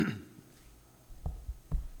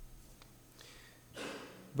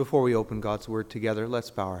Before we open God's Word together, let's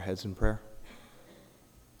bow our heads in prayer.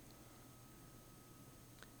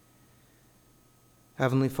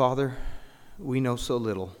 Heavenly Father, we know so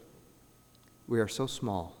little. We are so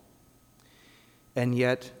small. And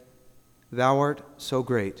yet, Thou art so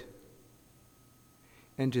great.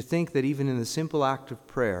 And to think that even in the simple act of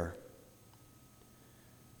prayer,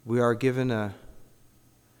 we are given a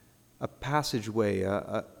passageway,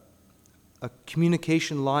 a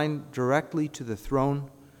communication line directly to the throne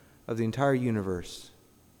of the entire universe.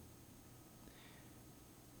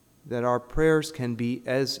 That our prayers can be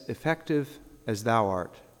as effective as Thou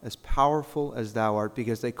art, as powerful as Thou art,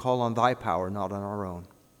 because they call on Thy power, not on our own.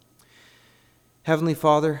 Heavenly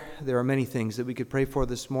Father, there are many things that we could pray for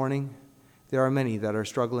this morning. There are many that are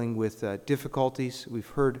struggling with difficulties. We've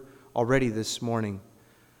heard already this morning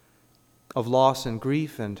of loss and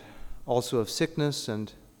grief, and also of sickness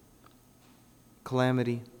and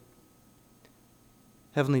calamity.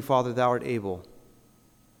 Heavenly Father, Thou art able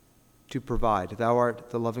to provide. Thou art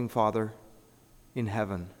the loving Father in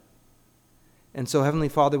heaven. And so, Heavenly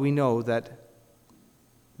Father, we know that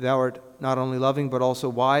Thou art not only loving but also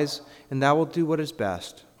wise, and Thou wilt do what is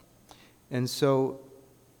best. And so,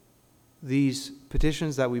 these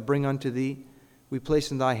petitions that we bring unto Thee, we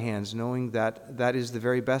place in Thy hands, knowing that that is the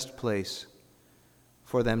very best place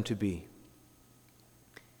for them to be.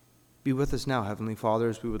 Be with us now, Heavenly Father,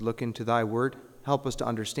 as we would look into Thy Word. Help us to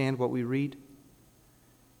understand what we read.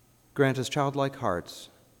 Grant us childlike hearts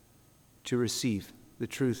to receive the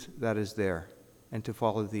truth that is there and to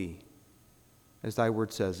follow Thee, as Thy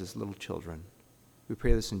Word says, as little children. We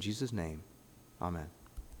pray this in Jesus' name. Amen.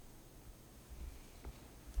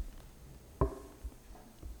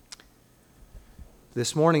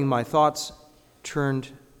 This morning, my thoughts turned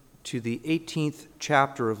to the 18th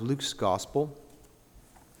chapter of Luke's Gospel.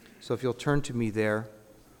 So if you'll turn to me there,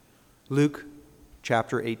 Luke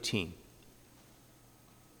chapter 18.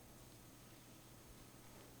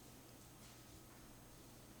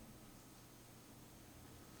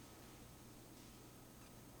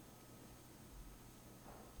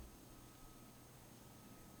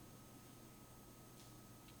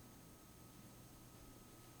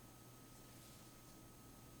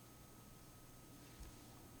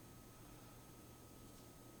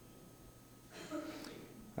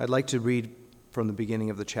 I'd like to read from the beginning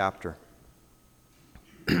of the chapter.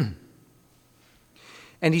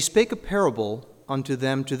 And he spake a parable unto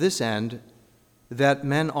them to this end, that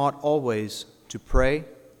men ought always to pray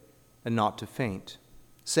and not to faint,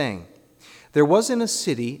 saying, There was in a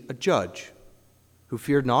city a judge, who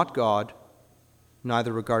feared not God,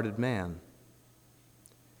 neither regarded man.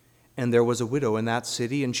 And there was a widow in that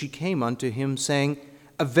city, and she came unto him, saying,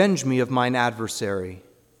 Avenge me of mine adversary.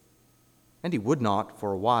 And he would not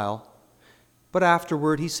for a while. But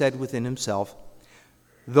afterward he said within himself,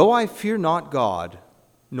 Though I fear not God,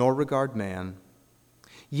 nor regard man,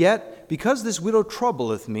 yet because this widow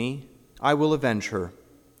troubleth me, I will avenge her,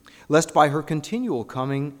 lest by her continual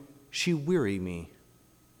coming she weary me.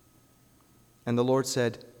 And the Lord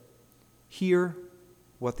said, Hear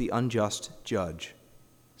what the unjust judge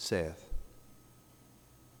saith.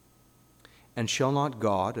 And shall not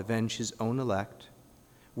God avenge his own elect,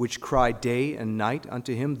 which cry day and night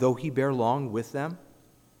unto him, though he bear long with them?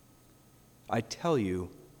 I tell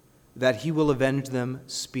you that he will avenge them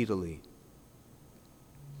speedily.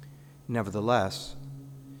 Nevertheless,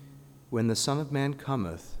 when the Son of Man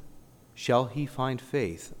cometh, shall he find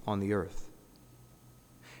faith on the earth?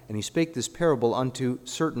 And he spake this parable unto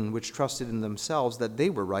certain which trusted in themselves that they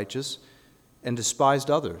were righteous, and despised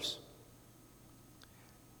others.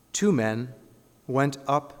 2 men went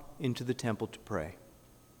up into the temple to pray,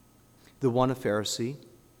 the one a Pharisee,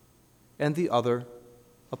 and the other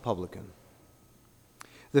a publican.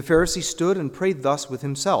 The Pharisee stood and prayed thus with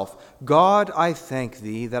himself, God, I thank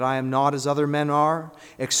thee that I am not as other men are,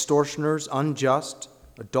 extortioners, unjust,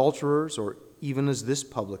 adulterers, or even as this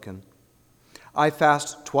publican. I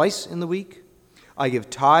fast twice in the week. I give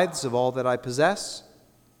tithes of all that I possess.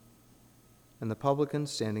 And the publican,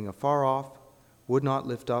 standing afar off, would not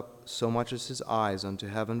lift up so much as his eyes unto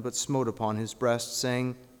heaven, but smote upon his breast,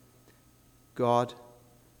 saying, God,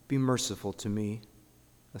 be merciful to me,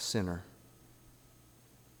 a sinner.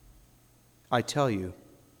 I tell you,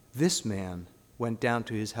 this man went down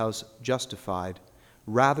to his house justified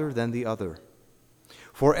rather than the other.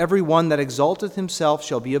 For every one that exalteth himself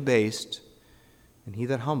shall be abased, and he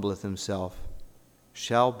that humbleth himself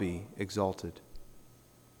shall be exalted.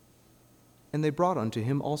 And they brought unto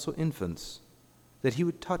him also infants, that he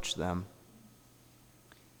would touch them.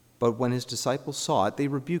 But when his disciples saw it, they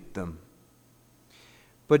rebuked them.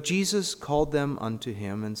 But Jesus called them unto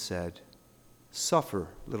him and said, Suffer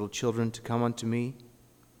little children to come unto me,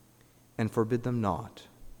 and forbid them not,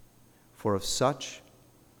 for of such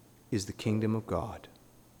is the kingdom of God.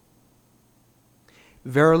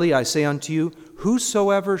 Verily I say unto you,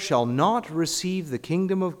 whosoever shall not receive the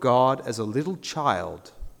kingdom of God as a little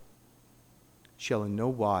child shall in no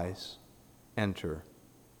wise enter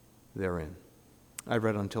therein. I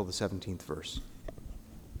read until the 17th verse.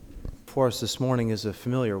 For us this morning is a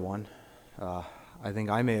familiar one. I think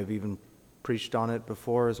I may have even preached on it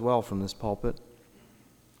before as well from this pulpit.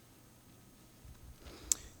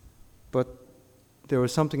 But there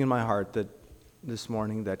was something in my heart that this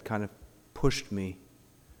morning that kind of pushed me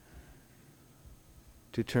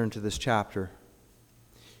to turn to this chapter.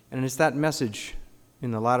 And it's that message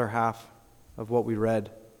in the latter half of what we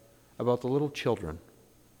read about the little children.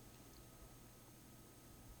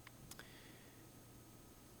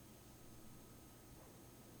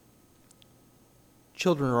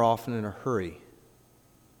 Children are often in a hurry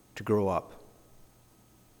to grow up.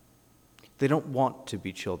 They don't want to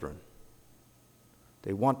be children.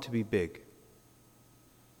 They want to be big.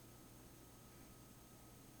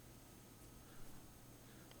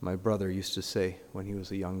 My brother used to say when he was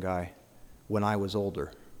a young guy, when I was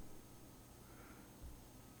older.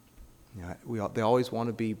 They always want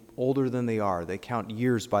to be older than they are. They count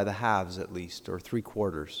years by the halves at least, or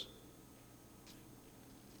 3/4.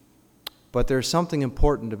 But there's something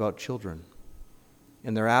important about children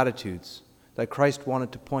and their attitudes that Christ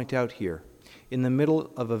wanted to point out here in the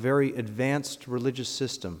middle of a very advanced religious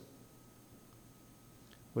system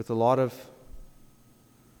with a lot of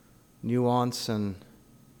nuance and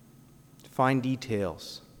fine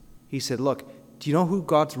details. He said, look, do you know who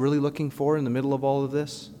God's really looking for in the middle of all of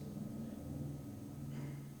this?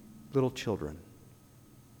 Little children.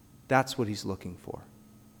 That's what he's looking for.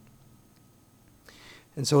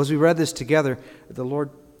 And so as we read this together, the Lord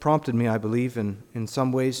prompted me, I believe, in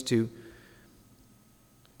some ways to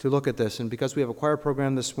look at this. And because we have a choir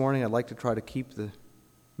program this morning, I'd like to try to keep the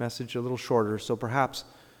message a little shorter. So perhaps,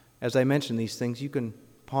 as I mention these things, you can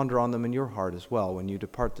ponder on them in your heart as well when you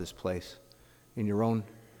depart this place in your own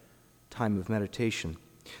time of meditation.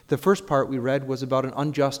 The first part we read was about an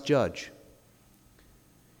unjust judge.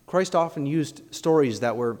 Christ often used stories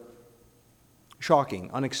that were shocking,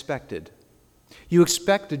 unexpected. You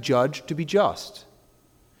expect a judge to be just.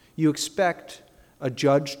 You expect a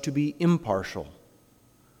judge to be impartial.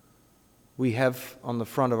 We have on the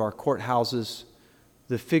front of our courthouses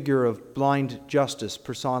the figure of blind justice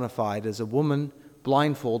personified as a woman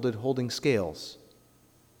blindfolded holding scales.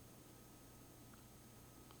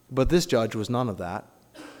 But this judge was none of that.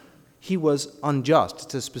 He was unjust.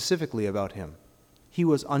 It says specifically about him. He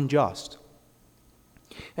was unjust.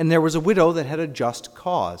 And there was a widow that had a just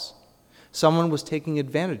cause. Someone was taking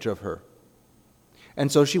advantage of her. And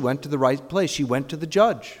so she went to the right place. She went to the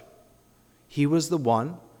judge. He was the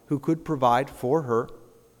one who could provide for her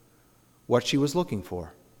what she was looking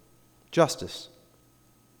for, justice.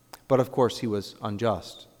 But of course, he was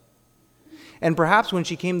unjust. And perhaps when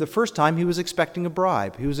she came the first time, he was expecting a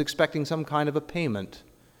bribe. He was expecting some kind of a payment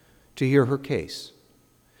to hear her case.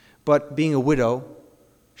 But being a widow,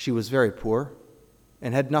 she was very poor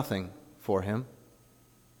and had nothing for him.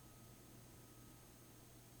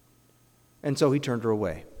 And so he turned her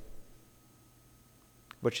away.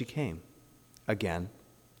 But she came again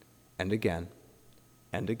and again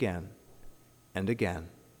and again and again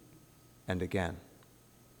and again.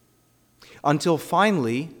 Until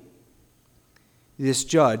finally, this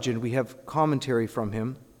judge, and we have commentary from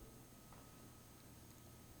him,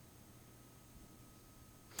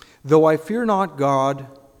 though I fear not God,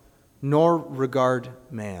 nor regard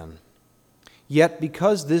man, yet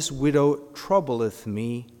because this widow troubleth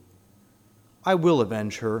me, I will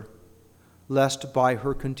avenge her, lest by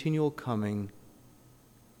her continual coming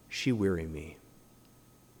she weary me.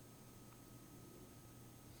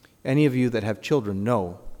 Any of you that have children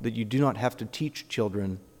know that you do not have to teach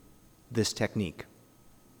children this technique.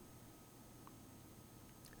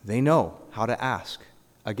 They know how to ask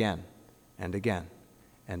again and again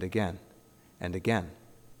and again and again,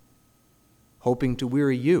 hoping to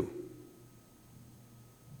weary you.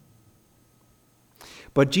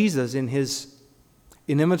 But Jesus, in his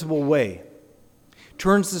inimitable way,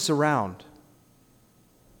 turns this around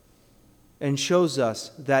and shows us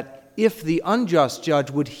that if the unjust judge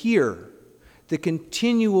would hear the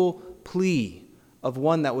continual plea of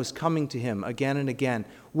one that was coming to him again and again,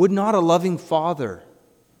 would not a loving father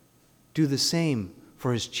do the same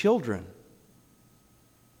for his children?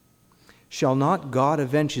 Shall not God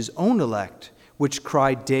avenge his own elect, which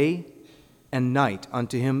cry day and night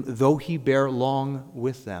unto him, though he bear long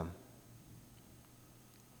with them?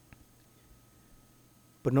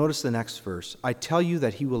 But notice the next verse. I tell you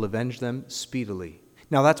that he will avenge them speedily.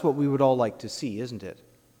 Now that's what we would all like to see, isn't it?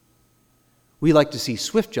 We like to see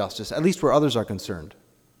swift justice, at least where others are concerned.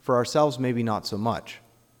 For ourselves, maybe not so much.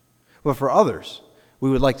 But for others, we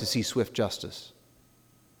would like to see swift justice.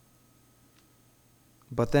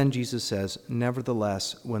 But then Jesus says,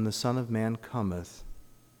 nevertheless, when the Son of Man cometh,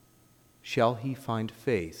 shall he find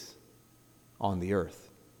faith on the earth?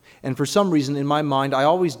 And for some reason, in my mind, I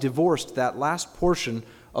always divorced that last portion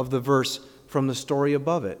of the verse from the story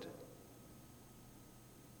above it.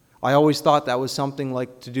 I always thought that was something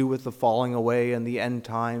like to do with the falling away and the end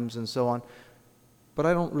times and so on. But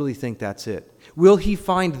I don't really think that's it. Will he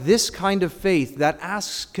find this kind of faith that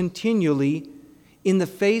asks continually in the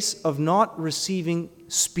face of not receiving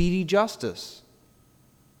speedy justice?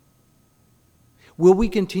 Will we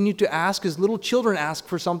continue to ask as little children ask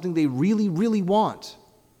for something they really, really want?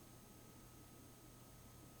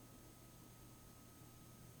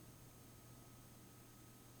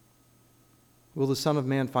 Will the Son of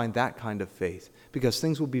Man find that kind of faith? Because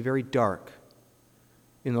things will be very dark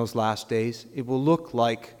in those last days. It will look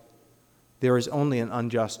like there is only an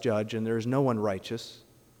unjust judge and there is no one righteous.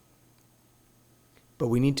 But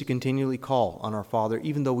we need to continually call on our Father,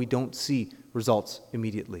 even though we don't see results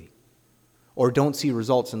immediately, or don't see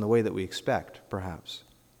results in the way that we expect, perhaps.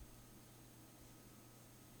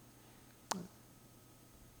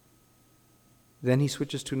 Then he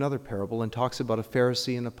switches to another parable and talks about a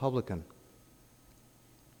Pharisee and a publican.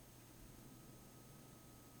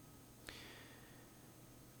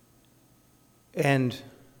 And,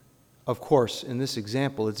 of course, in this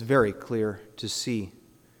example, it's very clear to see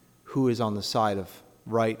who is on the side of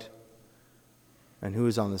right and who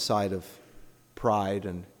is on the side of pride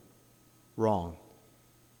and wrong.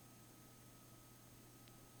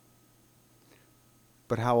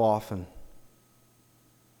 But how often,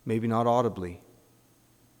 maybe not audibly,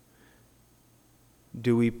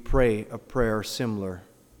 do we pray a prayer similar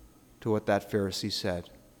to what that Pharisee said?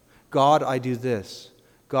 God, I do this.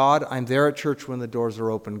 God, I'm there at church when the doors are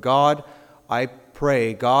open. God, I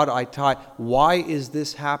pray. God, I tithe. Why is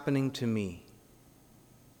this happening to me?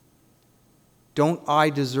 Don't I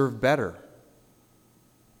deserve better?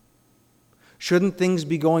 Shouldn't things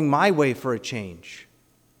be going my way for a change?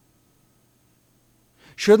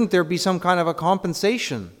 Shouldn't there be some kind of a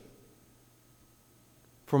compensation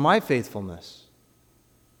for my faithfulness?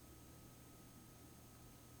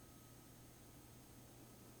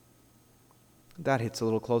 That hits a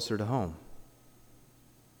little closer to home.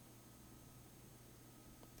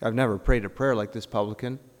 I've never prayed a prayer like this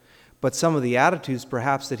publican, but some of the attitudes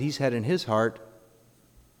perhaps that he's had in his heart,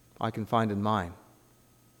 I can find in mine.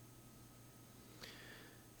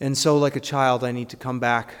 And so, like a child, I need to come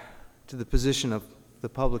back to the position of the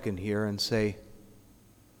publican here and say,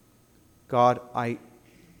 God, I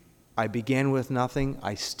began with nothing,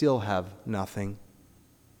 I still have nothing,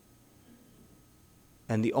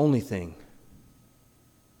 and the only thing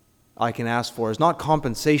I can ask for is not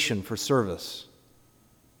compensation for service,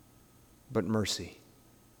 but mercy.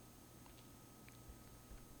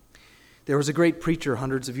 There was a great preacher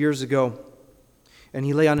hundreds of years ago, and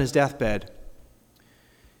he lay on his deathbed.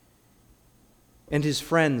 And his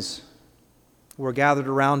friends were gathered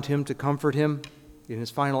around him to comfort him in his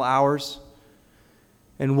final hours.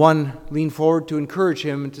 And one leaned forward to encourage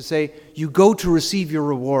him and to say, "You go to receive your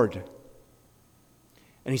reward."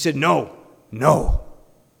 And he said, No.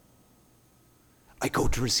 I go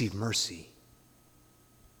to receive mercy.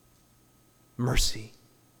 Mercy.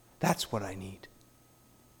 That's what I need.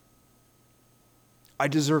 I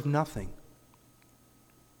deserve nothing.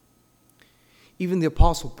 Even the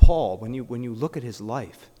Apostle Paul, when you look at his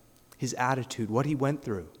life, his attitude, what he went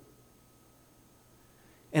through.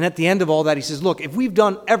 And at the end of all that, he says, look, if we've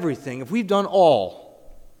done everything, if we've done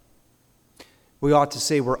all, we ought to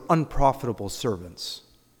say we're unprofitable servants.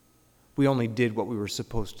 We only did what we were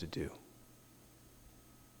supposed to do.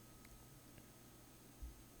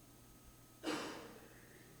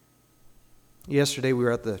 Yesterday we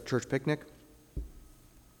were at the church picnic.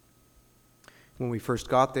 When we first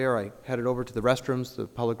got there, I headed over to the restrooms, the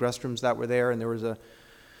public restrooms that were there, and there was a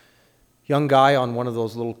young guy on one of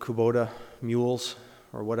those little Kubota mules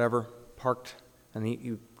or whatever, parked, and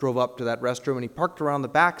he drove up to that restroom, and he parked around the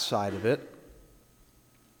back side of it.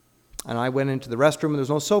 And I went into the restroom, and there was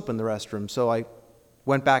no soap in the restroom, so I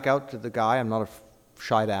went back out to the guy. I'm not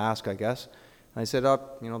shy to ask, I guess. And I said, the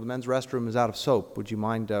men's restroom is out of soap. Would you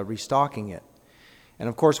mind restocking it? And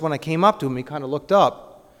of course, when I came up to him, he kind of looked up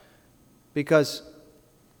because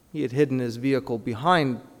he had hidden his vehicle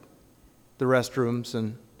behind the restrooms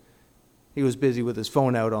and he was busy with his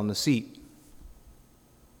phone out on the seat,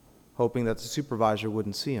 hoping that the supervisor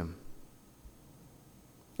wouldn't see him.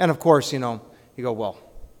 And of course, you go, well,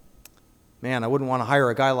 man, I wouldn't want to hire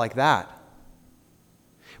a guy like that.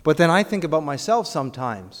 But then I think about myself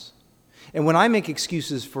sometimes. And when I make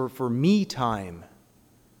excuses for me time,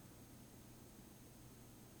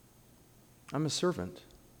 I'm a servant.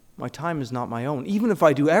 My time is not my own. Even if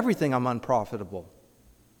I do everything, I'm unprofitable.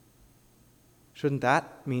 Shouldn't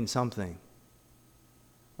that mean something?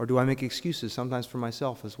 Or do I make excuses sometimes for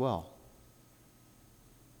myself as well?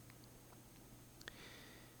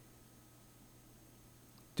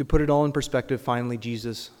 To put it all in perspective, finally,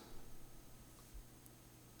 Jesus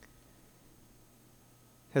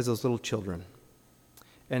has those little children.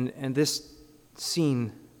 And this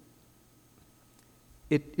scene,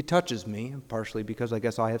 it touches me, partially because I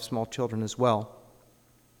guess I have small children as well.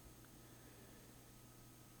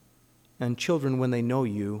 And children, when they know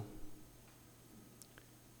you,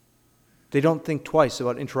 they don't think twice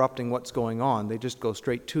about interrupting what's going on. They just go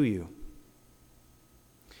straight to you.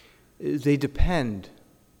 They depend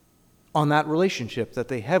on that relationship that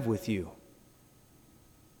they have with you.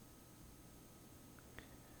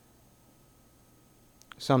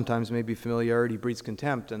 Sometimes maybe familiarity breeds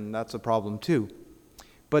contempt, and that's a problem too.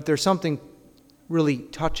 But there's something really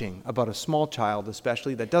touching about a small child,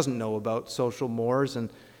 especially, that doesn't know about social mores and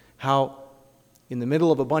how in the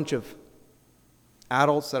middle of a bunch of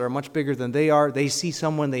adults that are much bigger than they are, they see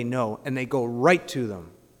someone they know and they go right to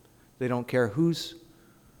them. They don't care who's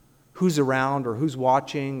around or who's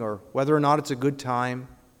watching or whether or not it's a good time.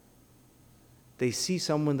 They see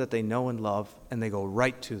someone that they know and love and they go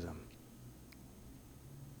right to them.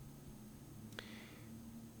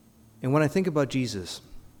 And when I think about Jesus,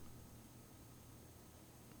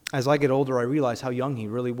 as I get older, I realize how young he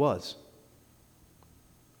really was.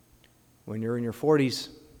 When you're in your 40s,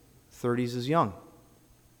 30s is young.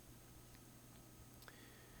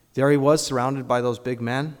 There he was, surrounded by those big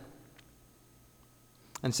men.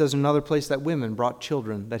 And says in another place that women brought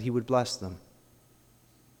children, that he would bless them.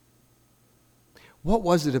 What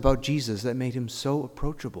was it about Jesus that made him so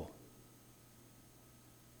approachable?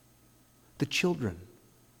 The children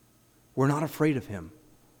were not afraid of him.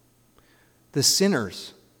 The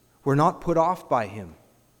sinners were not put off by him.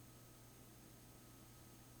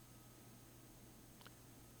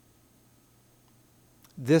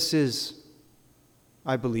 This is,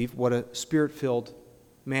 I believe, what a spirit-filled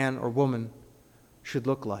man or woman should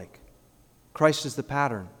look like. Christ is the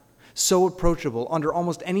pattern. So approachable under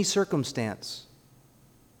almost any circumstance.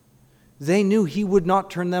 They knew he would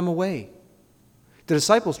not turn them away. The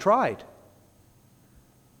disciples tried.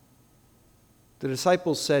 The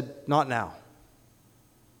disciples said, "Not now."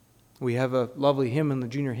 We have a lovely hymn in the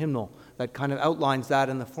junior hymnal that kind of outlines that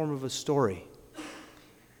in the form of a story.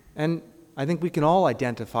 And I think we can all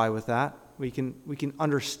identify with that. We can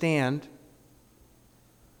understand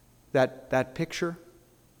that picture.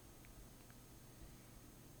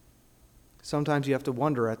 Sometimes you have to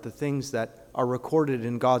wonder at the things that are recorded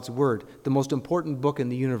in God's Word. The most important book in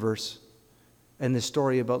the universe, and this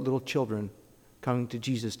story about little children coming to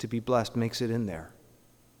Jesus to be blessed makes it in there.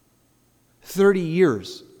 30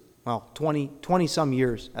 years, well, 20 some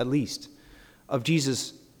years at least, of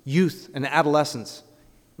Jesus' youth and adolescence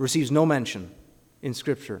receives no mention in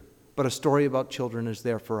Scripture, but a story about children is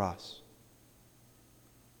there for us.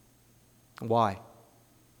 Why?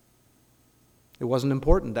 It wasn't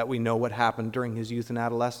important that we know what happened during his youth and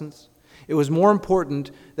adolescence. It was more important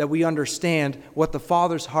that we understand what the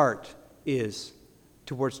Father's heart is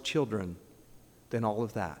towards children than all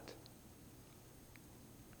of that.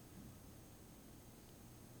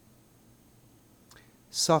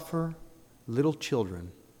 Suffer little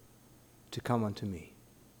children to come unto me.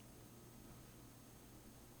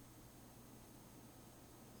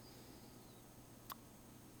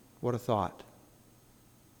 What a thought.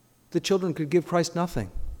 The children could give Christ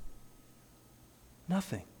nothing.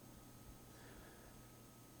 Nothing.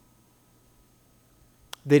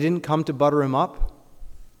 They didn't come to butter him up.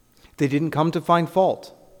 They didn't come to find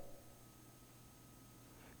fault.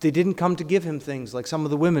 They didn't come to give him things like some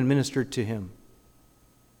of the women ministered to him.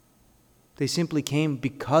 They simply came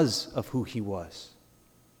because of who he was.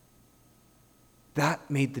 That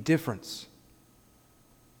made the difference.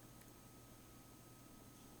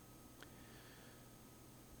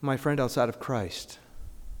 My friend outside of Christ,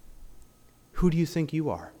 who do you think you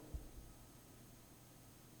are?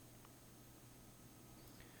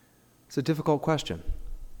 It's a difficult question,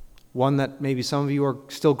 one that maybe some of you are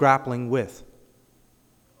still grappling with.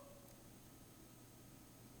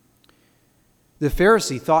 The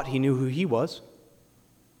Pharisee thought he knew who he was.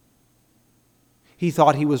 He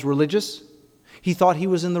thought he was religious. He thought he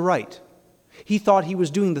was in the right. He thought he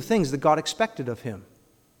was doing the things that God expected of him.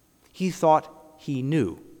 He thought he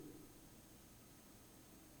knew.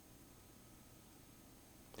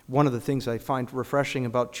 One of the things I find refreshing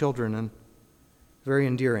about children and very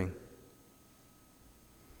endearing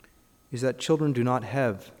is that children do not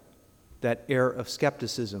have that air of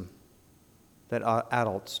skepticism that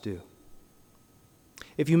adults do.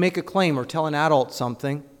 If you make a claim or tell an adult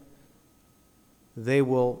something, they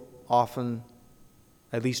will often,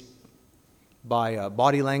 at least by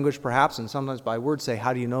body language perhaps, and sometimes by words, say,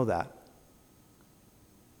 "How do you know that?"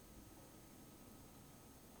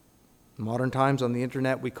 In modern times on the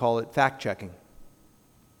internet, we call it fact-checking.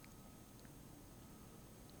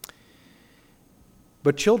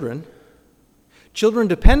 But children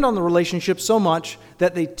depend on the relationship so much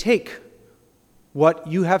that they take what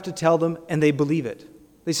you have to tell them and they believe it.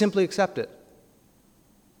 They simply accept it.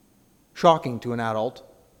 Shocking to an adult.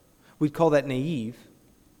 We'd call that naive.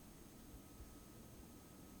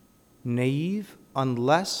 Naive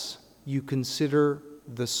unless you consider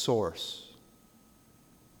the source.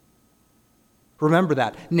 Remember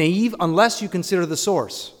that. Naive unless you consider the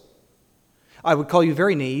source. I would call you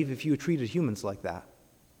very naive if you treated humans like that,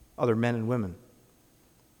 other men and women.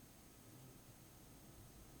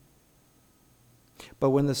 But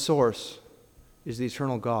when the source is the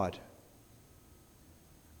eternal God,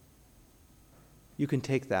 you can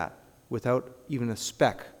take that without even a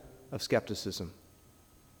speck of skepticism.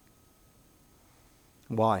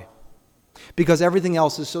 Why? Because everything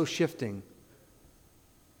else is so shifting,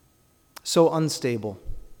 so unstable.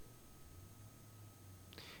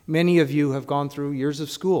 Many of you have gone through years of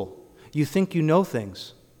school. You think you know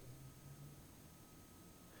things.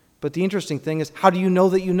 But the interesting thing is, how do you know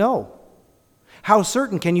that you know? How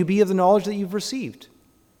certain can you be of the knowledge that you've received?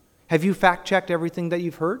 Have you fact-checked everything that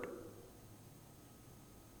you've heard?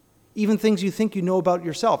 Even things you think you know about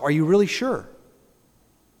yourself. Are you really sure?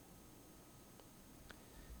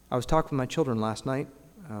 I was talking with my children last night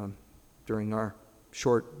during our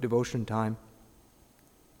short devotion time.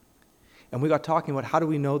 And we got talking about how do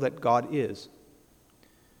we know that God is.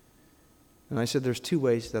 And I said there's two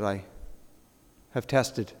ways that I have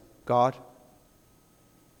tested God.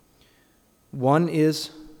 One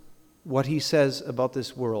is what he says about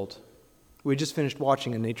this world. We just finished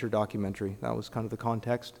watching a nature documentary. That was kind of the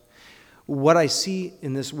context. What I see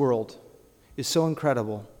in this world is so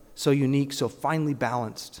incredible, so unique, so finely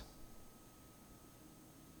balanced,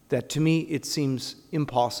 that to me it seems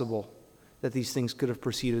impossible that these things could have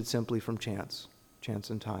proceeded simply from chance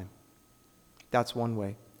and time. That's one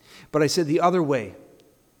way. But I said the other way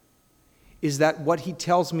is that what he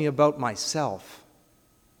tells me about myself,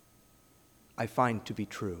 I find to be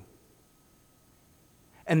true.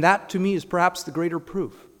 And that to me is perhaps the greater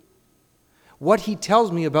proof. What he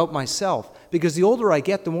tells me about myself, because the older I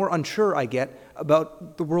get, the more unsure I get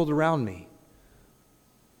about the world around me,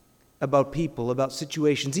 about people, about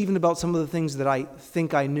situations, even about some of the things that I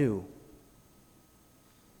think I knew.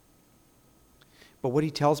 But what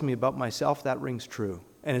he tells me about myself, that rings true.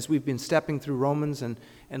 And as we've been stepping through Romans and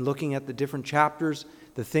looking at the different chapters,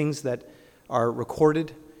 the things that are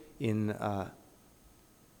recorded in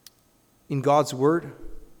God's Word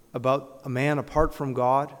about a man apart from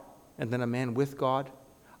God and then a man with God,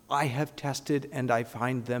 I have tested and I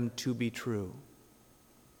find them to be true.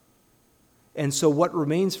 And so what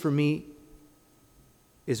remains for me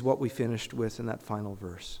is what we finished with in that final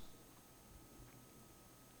verse.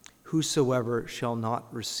 Whosoever shall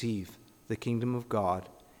not receive the kingdom of God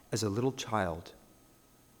as a little child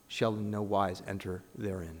shall in no wise enter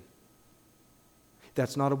therein.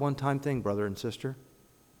 That's not a one-time thing, brother and sister.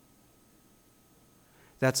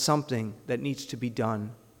 That's something that needs to be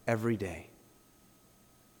done every day.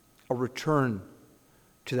 A return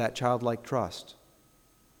to that childlike trust.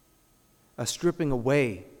 A stripping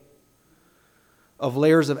away of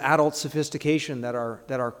layers of adult sophistication that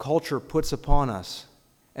our culture puts upon us,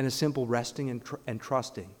 and a simple resting and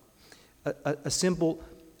trusting. A simple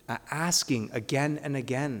asking again and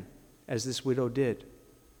again, as this widow did,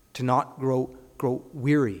 to not grow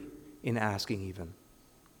weary in asking even.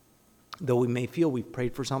 Though we may feel we've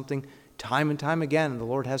prayed for something time and time again and the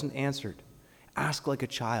Lord hasn't answered, ask like a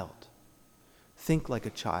child. Think like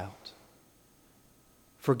a child.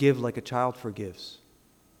 Forgive like a child forgives.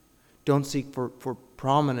 Don't seek for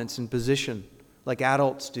prominence and position like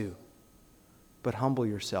adults do, but humble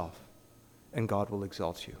yourself and God will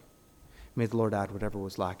exalt you. May the Lord add whatever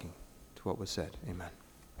was lacking to what was said. Amen.